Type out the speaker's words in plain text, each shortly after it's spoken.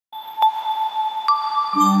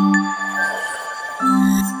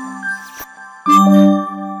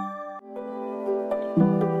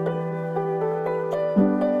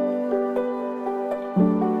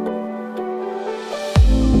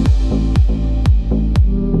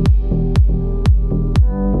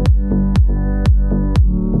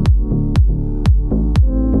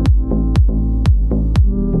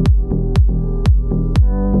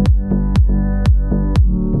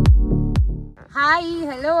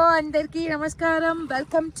అందరికీ నమస్కారం.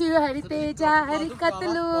 Welcome to Hariteja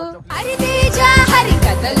హరికథలు. హరితేజ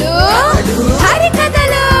హరికథలు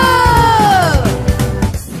హరికథలు.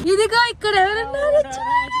 ఇదిగో ఇక్కడ ఎవరున్నారు?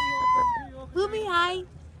 భూమి హాయ్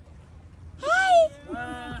హాయ్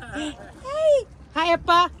హాయ్ హాయ్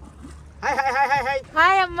అప్ప hi hi hi hi hi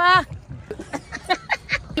hi అమ్మా.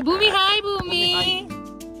 భూమి హాయ్ భూమి.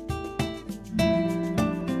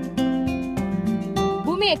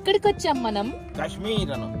 భూమి ఎక్కడికి వచ్చాం మనం? Kashmir.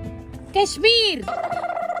 Kashmir.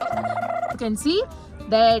 You can see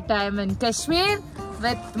that I am in Kashmir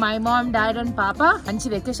with my mom, dad and papa. మంచి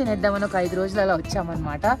వెకేషన్ వేద్దామని ఒక 5 రోజులు అలా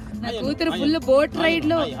వచ్చామన్నమాట. నా కూతురు ఫుల్ బోట్ రైడ్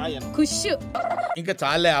లో ఖుష్. ఇంకా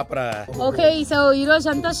చాలే ఆపరా. ఓకే, సో ఈ రోజు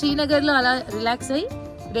అంతా శ్రీనగర్ లో అలా రిలాక్స్ అయ్యి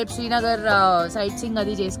రేపు శ్రీనగర్ సైట్ సీయింగ్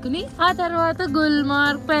అది చేసుకుని ఆ తర్వాత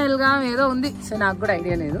గుల్మార్గ్ పెహల్గాం ఏదో ఉంది. సో నాకు కూడా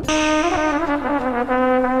ఐడియా లేదు.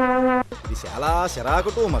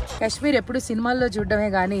 కాశ్మీర్ ఎప్పుడు సినిమాల్లో చూడడమే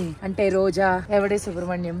గానీ, అంటే రోజా, ఎవడే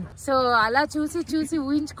సుబ్రహ్మణ్యం, సో అలా చూసి చూసి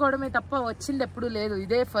ఊహించుకోవడమే తప్ప వచ్చింది ఎప్పుడు లేదు.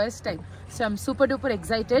 ఇదే first time. So I'm super duper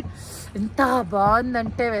excited. ఎంత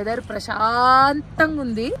బాగుందంటే వెదర్ ప్రశాంతంగా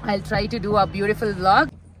ఉంది. I will try to do a beautiful vlog.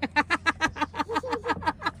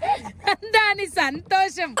 దాని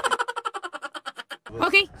సంతోషం.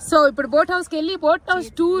 ఓకే, సో ఇప్పుడు బోట్ హౌస్ కి వెళ్ళి బోట్ హౌస్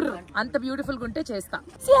టూర్ అంత బ్యూటిఫుల్ గా ఉంటే చేస్తా.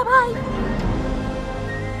 బాయ్.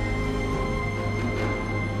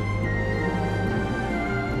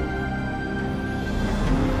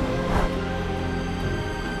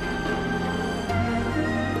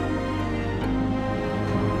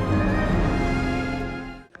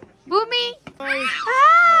 భూమి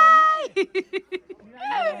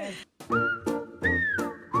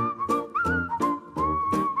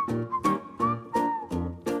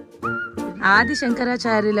ఆది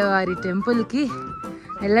శంకరాచార్యుల వారి టెంపుల్ కి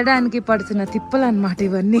వెళ్ళడానికి పడుతున్న తిప్పలు అన్నమాట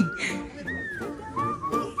ఇవన్నీ.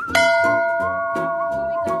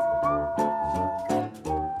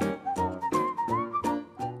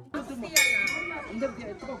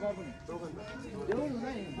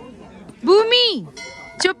 భూమి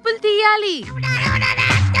చెప్పులు తీయాలి.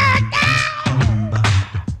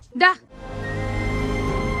 దా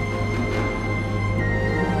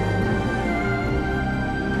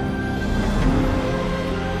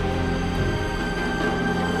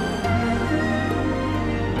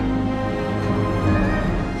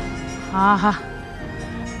ఆహా,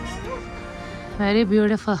 very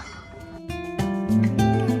beautiful.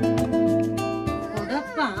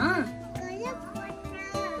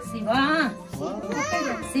 Shiva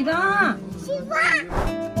Shiva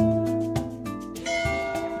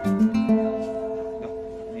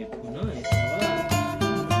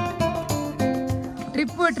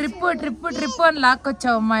trip trip trip trip అని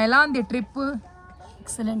లాక్కొచ్చావమ్మా. ఎలా ఉంది ట్రిప్?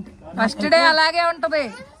 ఎక్సలెంట్. ఫస్ట్ డే అలాగే ఉంటది.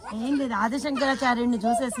 ఏం లేదు, ఆదిశంకరాచార్యుడిని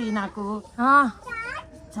చూసేసి నాకు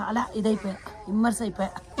చాలా ఇదైపోయా, ఇమ్మర్స్ అయిపోయా.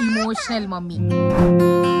 Emotional mummy.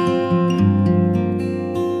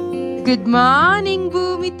 గుడ్ మార్నింగ్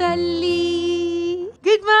భూమి తల్లి.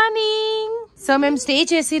 Good morning. సో మేము స్టే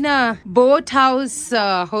చేసిన బోట్ హౌస్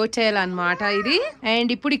హోటల్ అన్నమాట ఇది.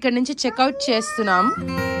 అండ్ ఇప్పుడు ఇక్కడ నుంచి చెక్అవుట్ చేస్తున్నాం.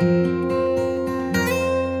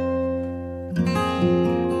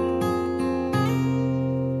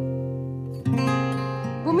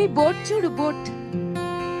 భూమి బోట్ చూడు, boat.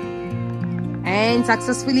 And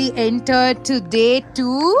successfully enter to day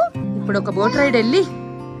 2. ఇప్పుడు ఒక బోట్ రైడ్ వెళ్ళి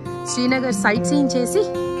శ్రీనగర్ సైట్ సీయింగ్ చేసి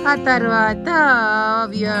ఆ తర్వాత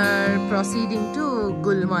వీఆర్ ప్రొసీడింగ్ టు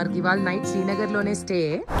గుల్మార్గ్. ఇవాళ నైట్ శ్రీనగర్ లోనే స్టే.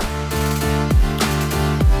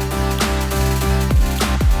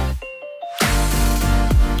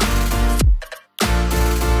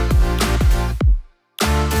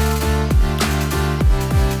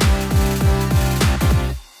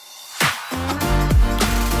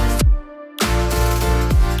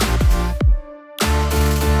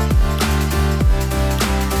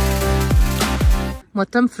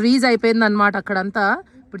 మొత్తం ఫ్రీజ్ అయిపోయింది అన్నమాట అక్కడంతా.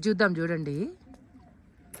 ఇప్పుడు చూద్దాం, చూడండి.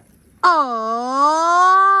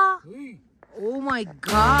 Oh my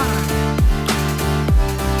God,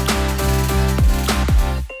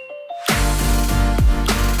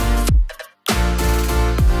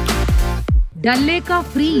 dull lake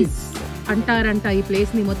freeze అంటారంట ఈ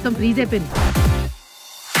ప్లేస్ ని. మొత్తం ఫ్రీజ్ అయిపోయింది.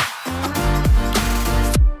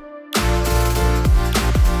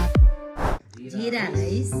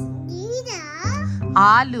 is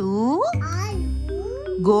ఆలు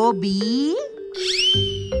గోబీ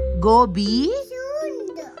గోబీ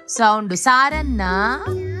సౌండ్ సారన్న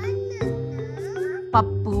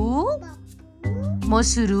పప్పు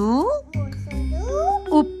మొసురు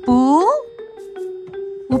ఉప్పు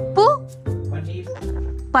ఉప్పు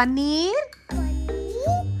పన్నీర్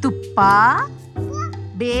ತುಪ್ಪ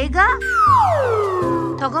ಬೇಗ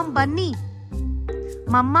ತಗೊಂಬನ್ನಿ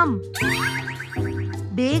ಮಮ್ಮಮ್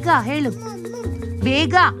ಬೇಗ ಹೇಳು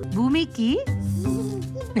ಬೇಗ ಭೂಮಿకి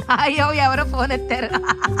అయ్యో ఎవరో ఫోన్ ఎత్తారు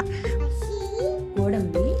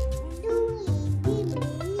గోడంబి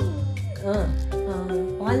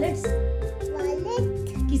వాల్నట్స్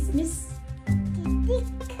కిస్మిస్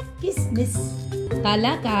కిస్మిస్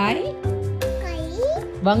కలాకాయ్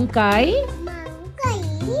వంకాయ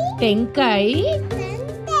టెంకాయ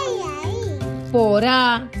పోరా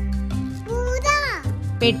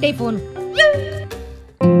పెట్టే ఫోన్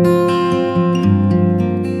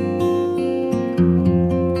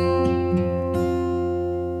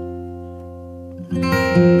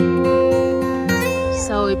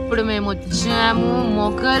సో ఇప్పుడు మేము వచ్చాము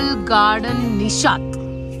Mughal garden Nishat.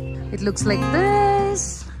 It looks like this.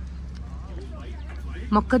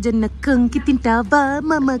 మొక్కజొన్న కంకి తింటావా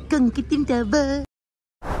మమ్మ కంకి తింటావా.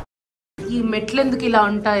 ఈ మెట్లు ఎందుకు ఇలా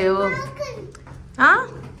ఉంటాయో?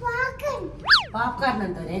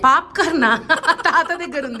 పాప్కార్న్ తాత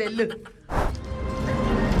దగ్గర ఉంది ఎల్లు.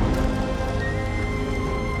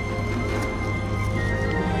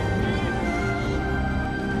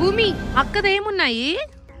 భూమి అక్కదేమున్నాయి?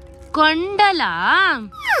 కొండలా?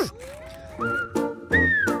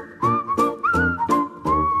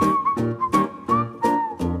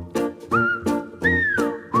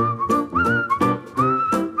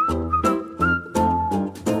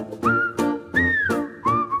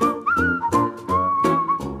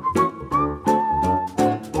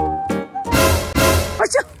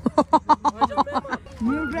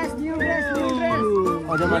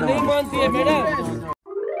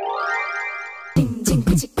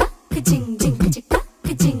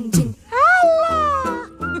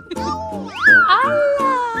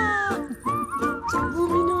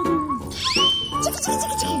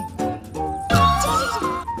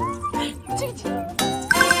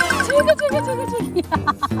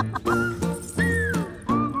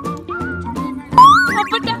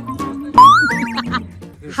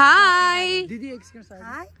 Hi. Didi, excuse me.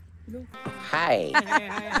 Hi. Hi.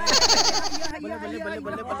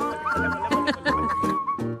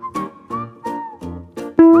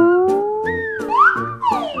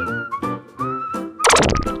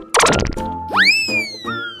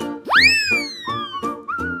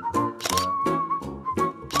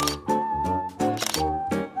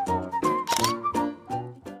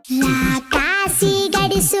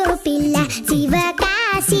 పిల్ల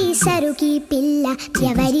శివకాశి సరుకి పిల్ల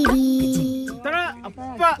ఎవరిది?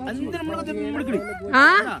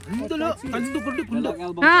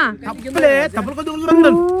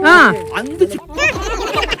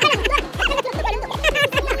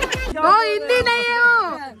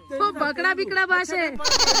 బకడా బికడా భాష.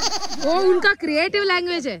 ఓ ఉన్కా క్రియేటివ్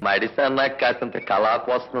లాంగ్వేజ్. మడిసన్నా కాసంత కళా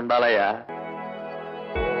కోసం ఉండాలయ్యా.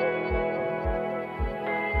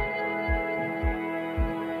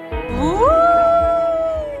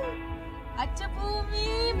 అచ్చభూమి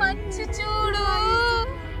మంచి చూడు.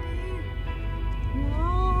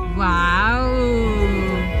 వావ్.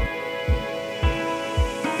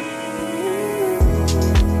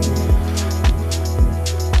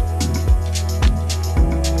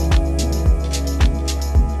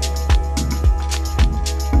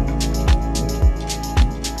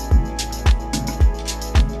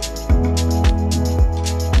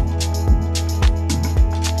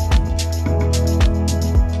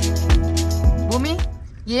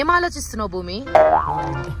 ఏం ఆలోచిస్తున్నావు భూమి?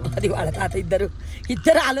 అది వాళ్ళ తాత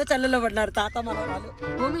ఇద్దరు ఆలోచనలో పడ్డారు తాత మనవాళ్ళు.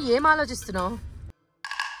 భూమి ఏం ఆలోచిస్తున్నావు?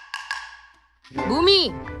 భూమి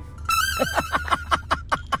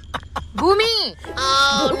భూమి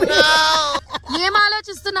ఏం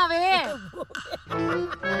ఆలోచిస్తున్నావే?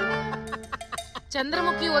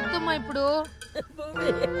 చంద్రముఖి వద్దమ్మా ఇప్పుడు.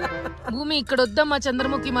 భూమి ఇక్కడ వద్దమ్మా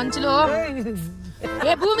చంద్రముఖి మంచులో.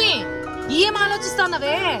 ఏ భూమి ఏం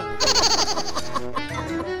ఆలోచిస్తున్నావే?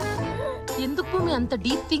 ఎందుకు భూమి అంత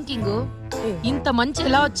డీప్ థింకింగ్? ఇంత మంచి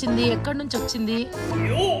ఎలా వచ్చింది? ఎక్కడి నుంచి వచ్చింది?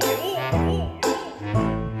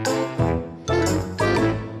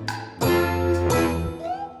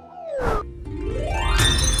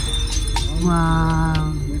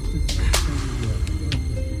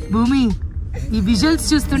 భూమి ఈ విజువల్స్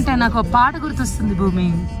చూస్తుంటే నాకు ఒక పాట గుర్తొస్తుంది. భూమి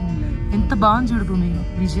ఎంత బాగుంది చూడు భూమి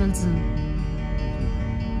విజువల్స్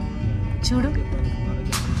చూడు.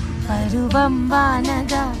 పరువం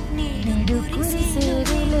వానగా నేడు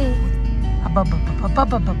కురిసేదిలే.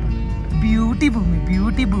 అబ్బబ్బబ్బబ్బబ్బబ్బ, బ్యూటీ భూమి,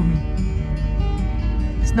 బ్యూటీ భూమి.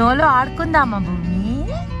 స్నోలో ఆడుకుందామా భూమి?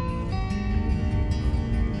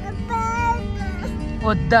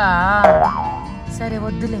 వద్దా? సరే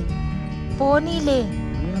వద్దులే, పోనీలే.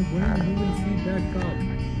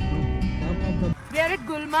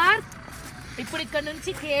 గుల్మార్గ్. ఇప్పుడు ఇక్కడ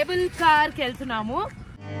నుంచి కేబుల్ కార్ కి వెళ్తున్నాము.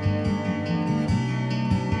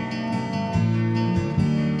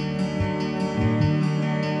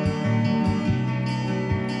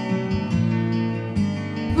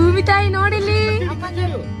 ಭೂಮಿ ತಾಯಿ ನೋಡಿಲಿ,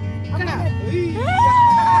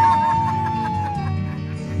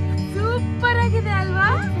 ಸೂಪರ್ ಆಗಿದೆ ಅಲ್ವಾ?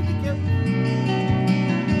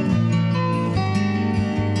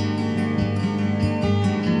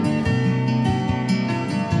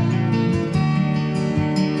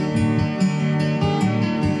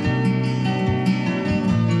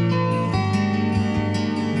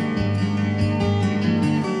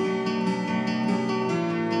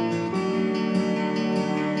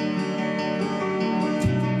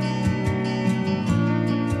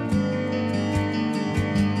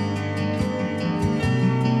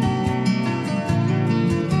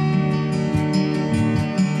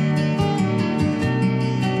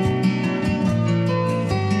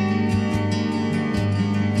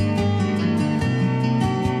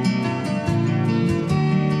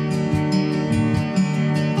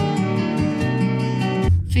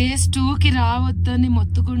 ఫేజ్ 2కి రావద్దని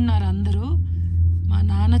మొత్తుకున్నారు అందరూ. మా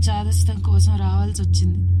నాన్న చాదస్తం కోసం రావాల్సి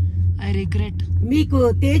వచ్చింది. I regret. మీకు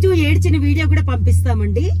తేజు ఏడ్చిన వీడియో కూడా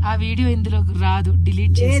పంపిస్తామండి. ఆ వీడియో ఇందులో రాదు,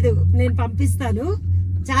 డిలీట్ లేదు, నేను పంపిస్తాను.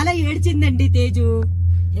 చాలా ఏడ్చిందండి తేజు.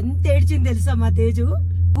 ఎంత ఏడ్చింది తెలుసా మా తేజు?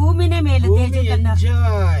 భూమినే మేలు తేజు కన్నా.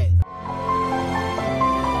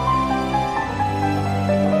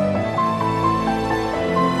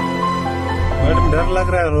 मैडम डर लग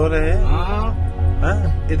रहा है, रो रहे हैं? हाँ,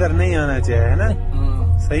 इधर नहीं आना चाहिए है ना?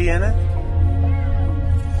 सही है ना?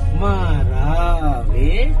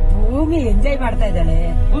 ಭೂಮಿ ಎಂಜಾಯ್ ಮಾಡ್ತಾ ಇದ್ದಾಳೆ.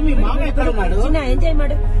 ಭೂಮಿ ಮಾಮ ಎಂಜಾಯ್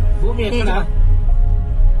ಮಾಡು. ಭೂಮಿ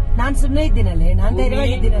ನಾನ್ ಸುಮ್ಮನೆ ಇದ್ದೀನಲ್ಲೇ, ನಾನ್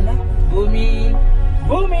ಧೈರ್ಯವಾಗಿದ್ದೀನಲ್ಲ. ಭೂಮಿ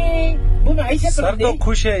ಭೂಮಿ ಭೂಮಿ ಐಶ್ವರ್ಯ सर तो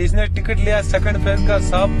खुश है, इसने टिकट लिया सेकंड फेज का,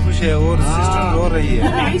 सब खुश है और सिस्टर रो रही है.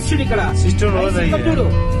 सिस्टर रो रही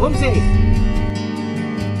है.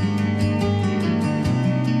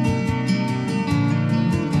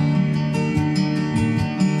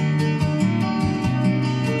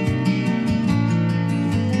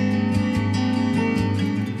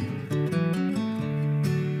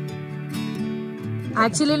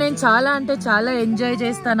 యాక్చువల్లీ నేను చాలా అంటే చాలా ఎంజాయ్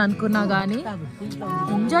చేస్తాను అనుకున్నా కానీ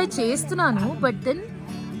ఎంజాయ్ చేస్తున్నాను. బట్ దెన్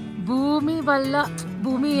భూమి వల్ల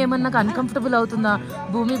భూమి ఏమన్నా అన్కంఫర్టబుల్ అవుతుందా,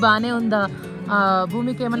 భూమి బాగానే ఉందా,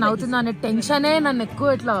 భూమికి ఏమన్నా అవుతుందా అనే టెన్షనే నన్ను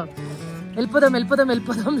ఎక్కువ ఇట్లా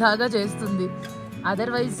వెళ్ళిపోదాం లాగా చేస్తుంది.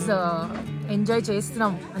 అదర్వైజ్ ఎంజాయ్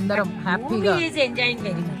చేస్తున్నాం అందరం హ్యాపీగా.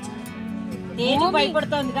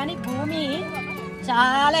 భయపడుతోంది కానీ భూమి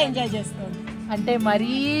చాలా ఎంజాయ్ చేస్తుంది. అంటే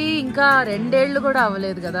మరీ ఇంకా 2 ఏళ్ళు కూడా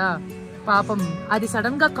అవ్వలేదు కదా పాపం. అది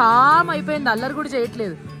సడన్ గా కామ్ అయిపోయింది, అల్లరి కూడా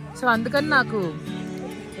చేయట్లేదు. సో అందుకని నాకు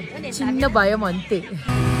చిన్న భయం అంతే.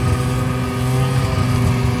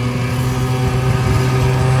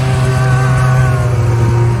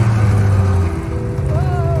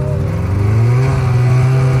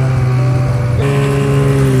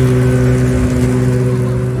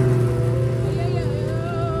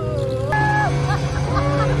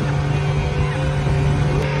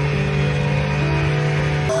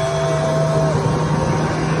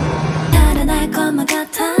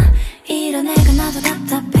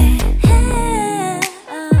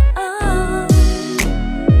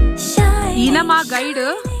 ఈయన మా గైడ్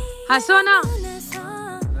హసోనా.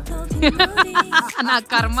 నా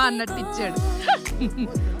కర్మ అన్నట్టు ఇచ్చాడు.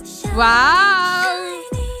 Wow,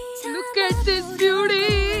 look at this beauty.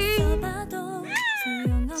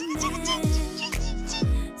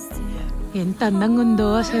 ఎంత అందంగా ఉందో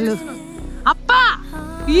అసలు. అప్పా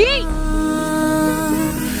ఈ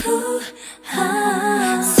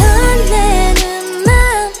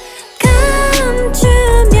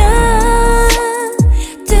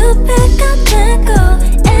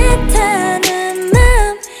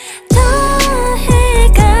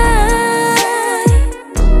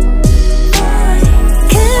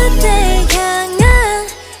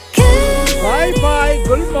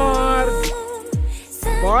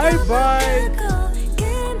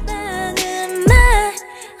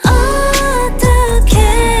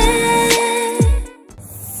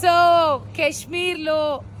కశ్మీర్ లో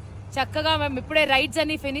చక్కగా మేము ఇప్పుడే రైడ్స్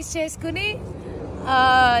అన్ని ఫినిష్ చేసుకుని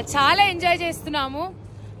చాలా ఎంజాయ్ చేస్తున్నాము.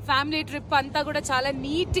 ఫ్యామిలీ ట్రిప్ అంతా కూడా చాలా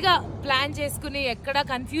నీట్ గా ప్లాన్ చేసుకుని ఎక్కడ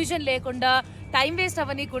కన్ఫ్యూజన్ లేకుండా టైం వేస్ట్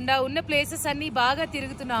అవ్వనీయకుండా ఉన్న ప్లేసెస్ అన్ని బాగా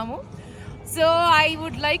తిరుగుతున్నాము. So I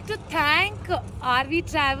would like to thank RV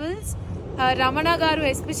travels, Ramana గారు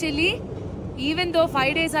ఎస్పెషల్లీ. ఈవెన్ దో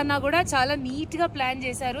 5 days అన్నా కూడా చాలా నీట్ గా ప్లాన్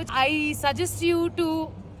చేశారు. I suggest you to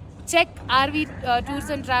check RV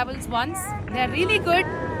tours and travels once. They are really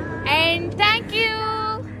good. And thank you.